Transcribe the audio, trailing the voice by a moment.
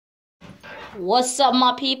What's up,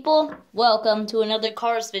 my people? Welcome to another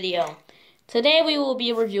Cars video. Today we will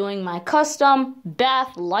be reviewing my custom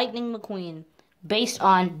Bath Lightning McQueen based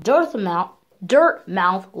on Dirt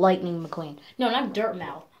Mouth Lightning McQueen. No, not Dirt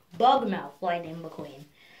Mouth, Bug Mouth Lightning McQueen.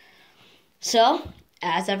 So,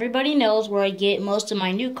 as everybody knows where I get most of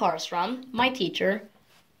my new cars from, my teacher.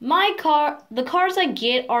 The cars I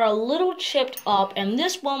get are a little chipped up, and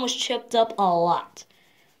this one was chipped up a lot.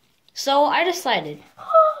 So I decided,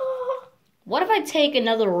 what if I take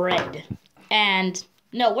another red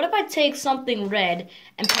what if I take something red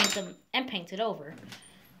and paint it over?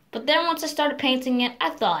 But then once I started painting it, I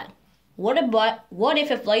thought, what if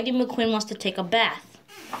Lightning McQueen wants to take a bath?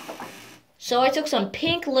 So I took some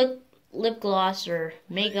pink lip gloss or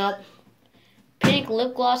makeup,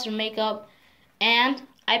 and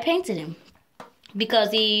I painted him because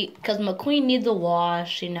McQueen needs a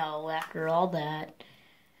wash, after all that.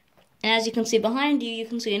 And as you can see behind you, you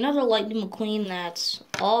can see another Lightning McQueen that's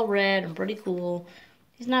all red and pretty cool.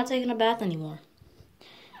 He's not taking a bath anymore.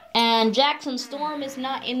 And Jackson Storm is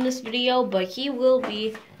not in this video, but he will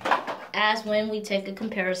be as when we take a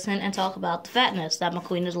comparison and talk about the fatness that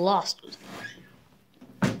McQueen has lost.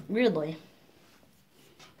 Weirdly.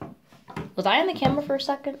 Was I on the camera for a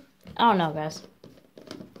second? I don't know, guys.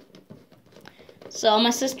 So, my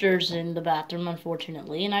sister's in the bathroom,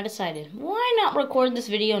 unfortunately, and I decided, why not record this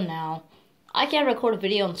video now? I can't record a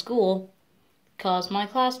video in school, because my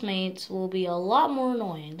classmates will be a lot more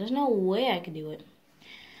annoying. There's no way I could do it.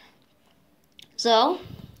 So,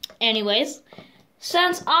 anyways,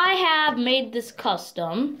 since I have made this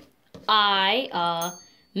custom, I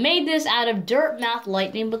made this out of Dirt Mouth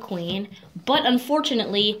Lightning McQueen, but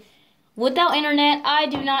unfortunately, without internet, I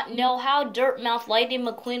do not know how Dirt Mouth Lightning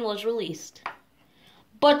McQueen was released.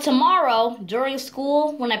 But tomorrow, during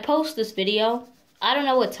school, when I post this video, I don't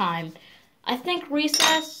know what time. I think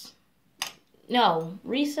recess,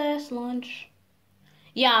 lunch.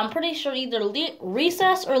 Yeah, I'm pretty sure either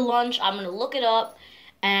recess or lunch. I'm going to look it up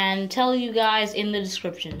and tell you guys in the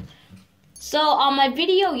description. So, on my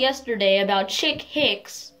video yesterday about Chick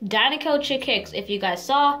Hicks, Dinoco Chick Hicks, if you guys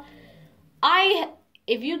saw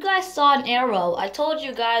an arrow, I told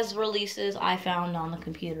you guys releases I found on the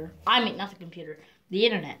computer. I mean, not the computer. The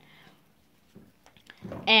internet.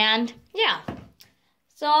 And yeah,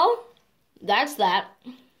 so that's that.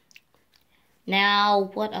 Now,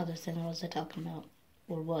 what other thing was I talking about?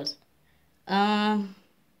 Or was? Let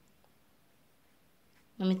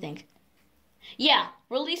me think. Yeah,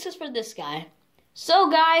 releases for this guy. So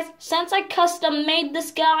guys, since I custom made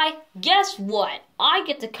this guy, guess what? I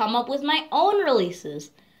get to come up with my own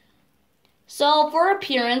releases. So, for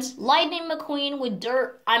appearance, Lightning McQueen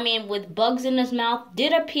with bugs in his mouth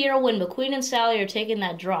did appear when McQueen and Sally are taking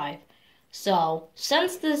that drive. So,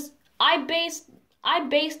 since I based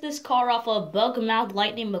this car off of Bug Mouth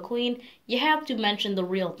Lightning McQueen, you have to mention the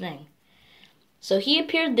real thing. So, he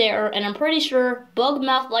appeared there, and I'm pretty sure Bug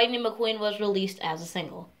Mouth Lightning McQueen was released as a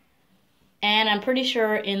single. And I'm pretty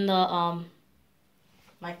sure in the,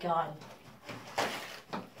 my god.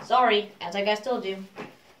 Sorry, as I guys told you.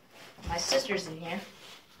 My sister's in here,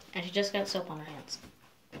 and she just got soap on her hands.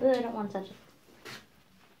 Ugh, I don't want to touch it.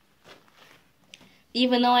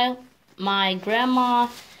 Even though my grandma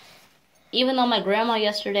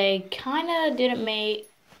yesterday kind of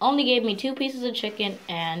only gave me 2 pieces of chicken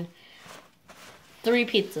and 3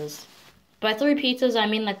 pizzas. By 3 pizzas, I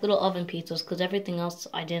mean like little oven pizzas, because everything else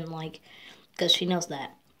I didn't like, because she knows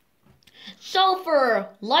that. So for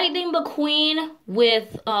Lightning McQueen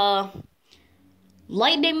with,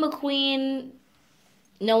 Lightning McQueen,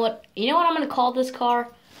 you know what I'm going to call this car?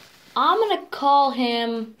 I'm going to call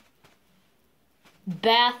him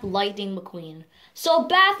Bath Lightning McQueen. So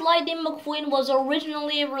Bath Lightning McQueen was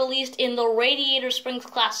originally released in the Radiator Springs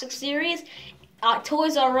Classic Series at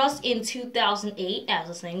Toys R Us in 2008 as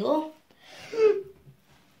a single.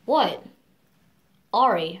 What?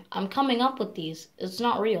 Ari, I'm coming up with these. It's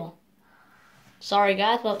not real. Sorry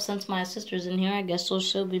guys, but since my sister's in here, I guess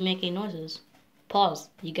she'll be making noises. Pause.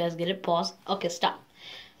 You guys get it? Pause. Okay, stop.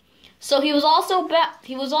 So he was also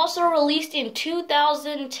released in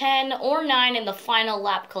 2010 or 9 in the Final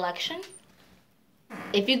Lap collection.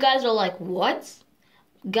 If you guys are like, what?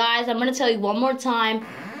 Guys, I'm going to tell you one more time.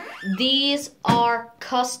 These are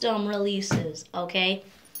custom releases, okay?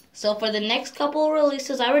 So for the next couple of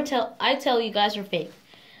releases, I tell you guys are fake.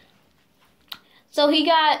 So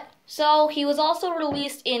he was also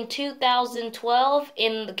released in 2012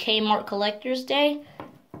 in the Kmart Collector's Day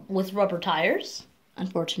with rubber tires,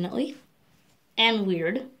 unfortunately, and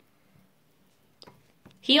weird.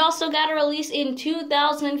 He also got a release in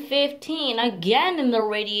 2015, again in the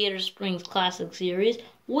Radiator Springs Classic Series,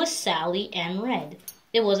 with Sally and Red.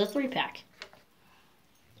 It was a 3-pack.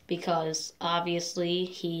 Because obviously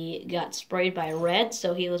he got sprayed by Red,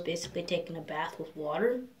 so he was basically taking a bath with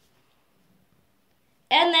water.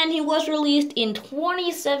 And then he was released in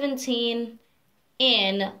 2017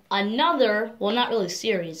 in another, well, not really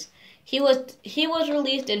series. He was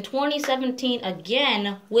released in 2017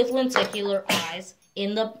 again with lenticular eyes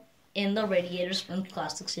in the Radiator Springs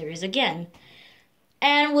Classic series again.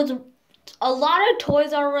 And with a lot of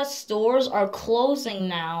Toys R Us stores are closing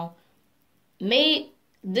now.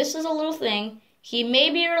 This is a little thing. He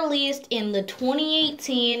may be released in the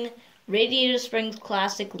 2018 Radiator Springs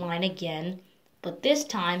Classic line again, but this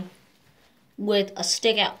time with a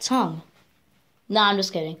stick-out tongue. Nah, I'm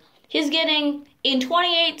just kidding. He's getting, in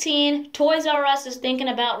 2018, Toys R Us is thinking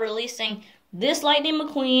about releasing this Lightning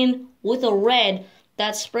McQueen with a red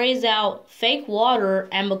that sprays out fake water,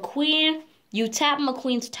 and McQueen, you tap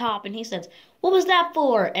McQueen's top and he says, "What was that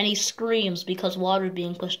for?" And he screams because water is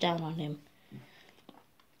being pushed down on him.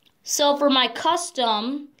 So for my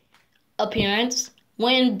custom appearance,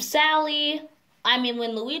 when Luigi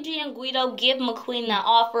and Guido give McQueen that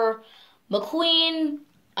offer, McQueen,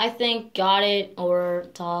 I think, got it or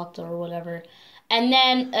talked or whatever. And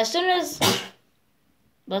then as soon as,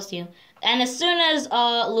 bless you, and as soon as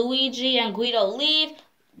Luigi and Guido leave,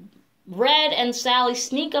 Red and Sally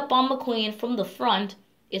sneak up on McQueen from the front.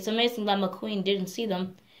 It's amazing that McQueen didn't see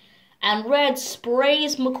them. And Red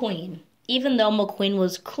sprays McQueen, even though McQueen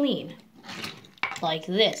was clean. Like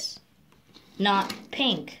this. Not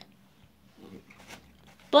pink.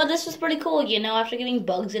 But this was pretty cool, you know, after getting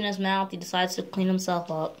bugs in his mouth, he decides to clean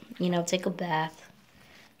himself up, you know, take a bath.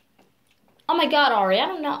 Oh my god, Ari, I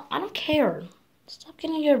don't know. I don't care. Stop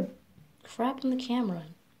getting your crap in the camera.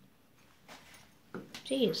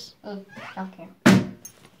 Jeez. Okay.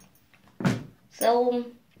 So,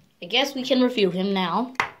 I guess we can review him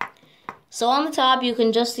now. So on the top, you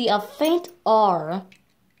can just see a faint R.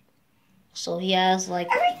 So he has like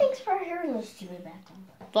everything's for her in this TV background.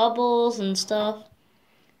 Bubbles and stuff.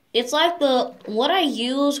 It's like what I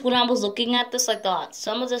used when I was looking at this, I thought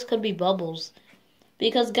some of this could be bubbles.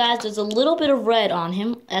 Because guys, there's a little bit of red on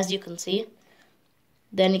him, as you can see.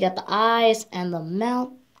 Then you got the eyes and the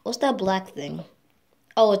mouth. What's that black thing?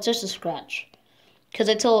 Oh, it's just a scratch.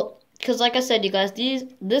 Because like I said, you guys,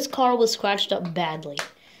 this car was scratched up badly.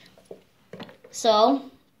 So,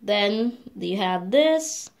 then you have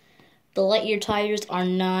this. The Lightyear tires are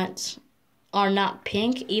not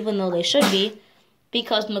pink, even though they should be,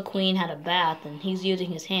 because McQueen had a bath and he's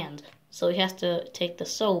using his hand. So he has to take the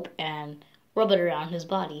soap and rub it around his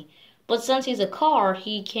body. But since he's a car,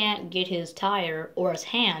 he can't get his tire or his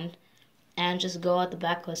hand and just go at the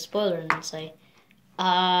back of his spoiler and say,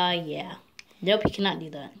 yeah. Nope, he cannot do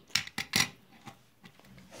that.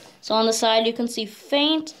 So on the side, you can see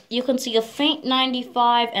a faint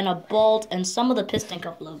 95 and a bolt and some of the Piston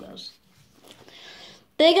Cup logos.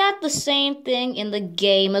 They got the same thing in the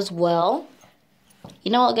game as well.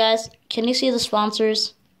 You know what, guys? Can you see the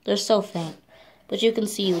sponsors? They're so faint. But you can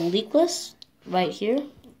see Leakless right here.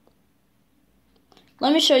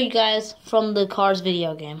 Let me show you guys from the Cars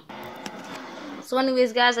video game. So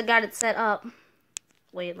anyways, guys, I got it set up.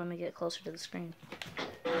 Wait, let me get closer to the screen.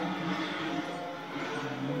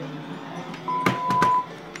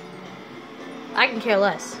 I can care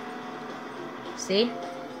less. See?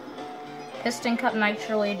 Piston Cup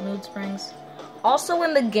Nitro Aid mood springs. Also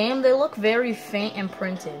in the game, they look very faint and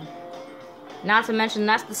printed. Not to mention,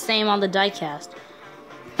 that's the same on the diecast.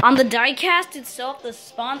 On the diecast itself, the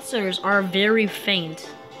sponsors are very faint.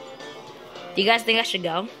 Do you guys think I should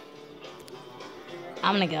go?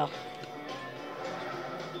 I'm gonna go.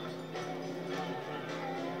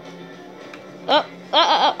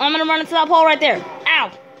 I'm gonna run into that pole right there.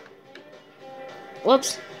 Ow!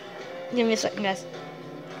 Whoops. Give me a second, guys.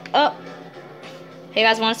 Oh. Hey,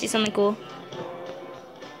 guys, want to see something cool?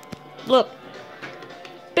 Look.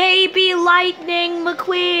 Baby Lightning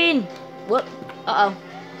McQueen! Whoop. Uh-oh.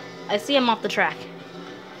 I see him off the track.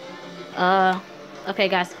 Okay,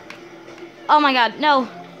 guys. Oh my god, no.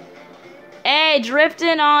 Hey,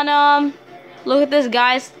 drifting on, Look at this,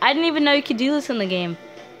 guys. I didn't even know you could do this in the game.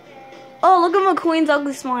 Oh, look at McQueen's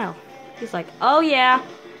ugly smile. He's like, oh yeah.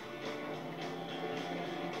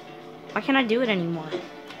 Why can't I do it anymore?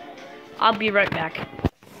 I'll be right back.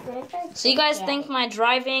 So you guys think my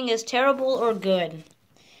driving is terrible or good?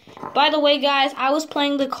 By the way, guys, I was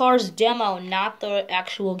playing the Cars demo, not the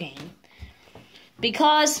actual game.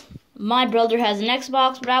 Because my brother has an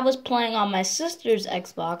Xbox, but I was playing on my sister's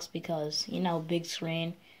Xbox because, you know, big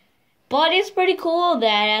screen. But it's pretty cool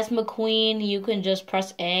that as McQueen, you can just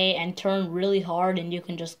press A and turn really hard and you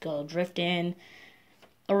can just go drift in.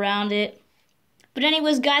 around it. But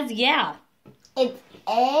anyways, guys, yeah. It's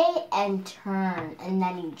A and turn, and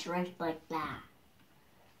then you drift like that.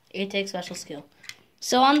 It takes special skill.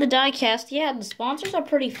 So on the diecast, yeah, the sponsors are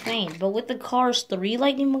pretty faint. But with the Cars 3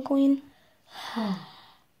 Lightning McQueen,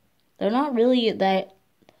 they're not really that...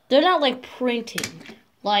 They're not, like, printed.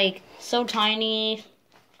 Like, so tiny.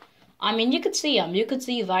 I mean, you could see them. You could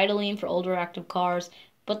see Vitaline for older active cars.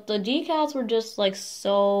 But the decals were just, like,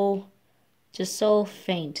 so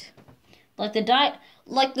faint. Like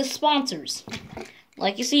the sponsors.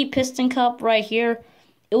 Like, you see Piston Cup right here.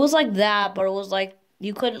 It was like that, but it was like,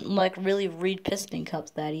 you couldn't, like, really read Piston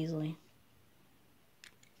Cups that easily.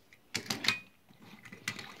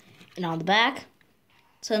 And on the back,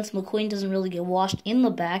 since McQueen doesn't really get washed in the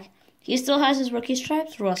back, he still has his rookie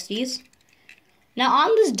stripes, Rusty's. Now, on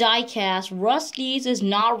this diecast, Rusty's is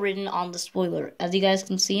not written on the spoiler. As you guys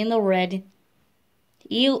can see in the red,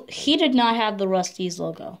 he did not have the Rusty's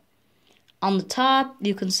logo. On the top,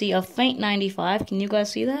 you can see a faint 95. Can you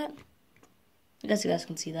guys see that? I guess you guys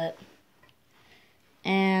can see that.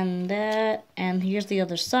 And that, and here's the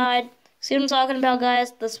other side. See what I'm talking about,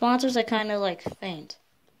 guys? The sponsors are kind of like faint.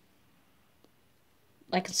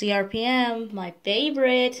 I can see RPM, my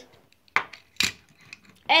favorite.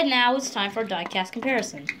 And now it's time for a diecast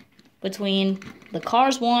comparison between the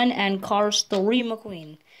Cars 1 and Cars 3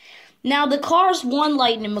 McQueen. Now, the Cars 1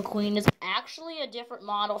 Lightning McQueen is actually a different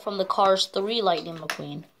model from the Cars 3 Lightning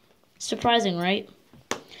McQueen. Surprising, right?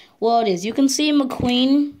 Well, it is. You can see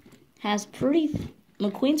McQueen's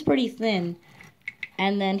pretty thin,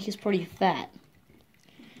 and then he's pretty fat.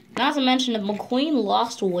 Not to mention, if McQueen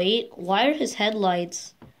lost weight, why are his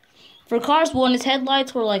headlights... For Cars 1, his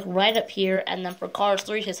headlights were, like, right up here, and then for Cars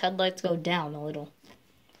 3, his headlights go down a little.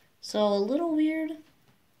 So, a little weird,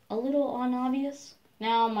 a little unobvious.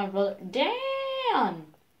 Now, my brother... Damn!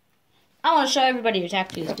 I want to show everybody your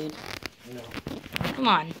tattoos, dude. No. Come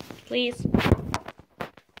on, please.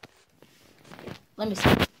 Let me see.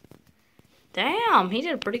 Damn, he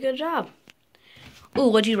did a pretty good job. Ooh,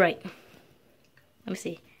 what'd you write? Let me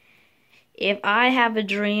see. If I have a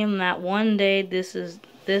dream that one day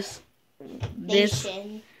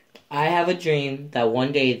Nation. I have a dream that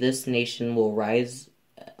one day this nation will rise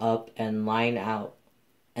up and line out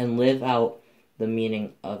and live out the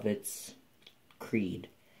meaning of its creed.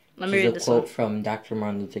 Let me read this quote one. from Dr.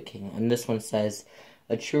 Martin Luther King, and this one says,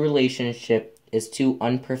 "A true relationship is two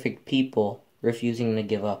unperfect people refusing to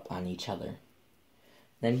give up on each other."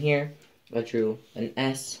 Then here, I drew an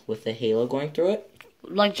S with a halo going through it.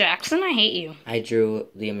 Like Jackson, I hate you. I drew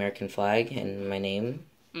the American flag and my name.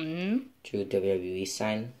 Mm-hmm. Drew a WWE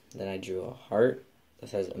sign. Then I drew a heart that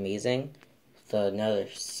says amazing with another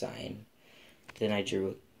sign. Then I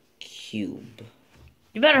drew a cube.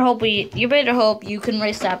 You better hope you can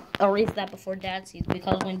erase that before Dad sees,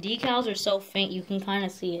 because when decals are so faint, you can kind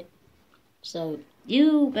of see it. So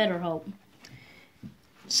you better hope.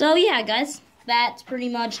 So yeah, guys, that's pretty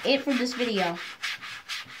much it for this video.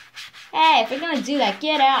 Hey, if you're gonna do that,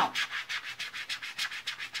 get out.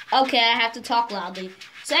 Okay, I have to talk loudly.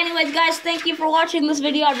 So anyways, guys, thank you for watching this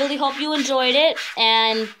video. I really hope you enjoyed it.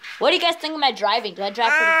 And what do you guys think of my driving? Do I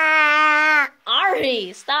drive pretty...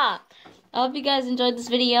 Ari, stop. I hope you guys enjoyed this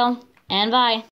video. And bye.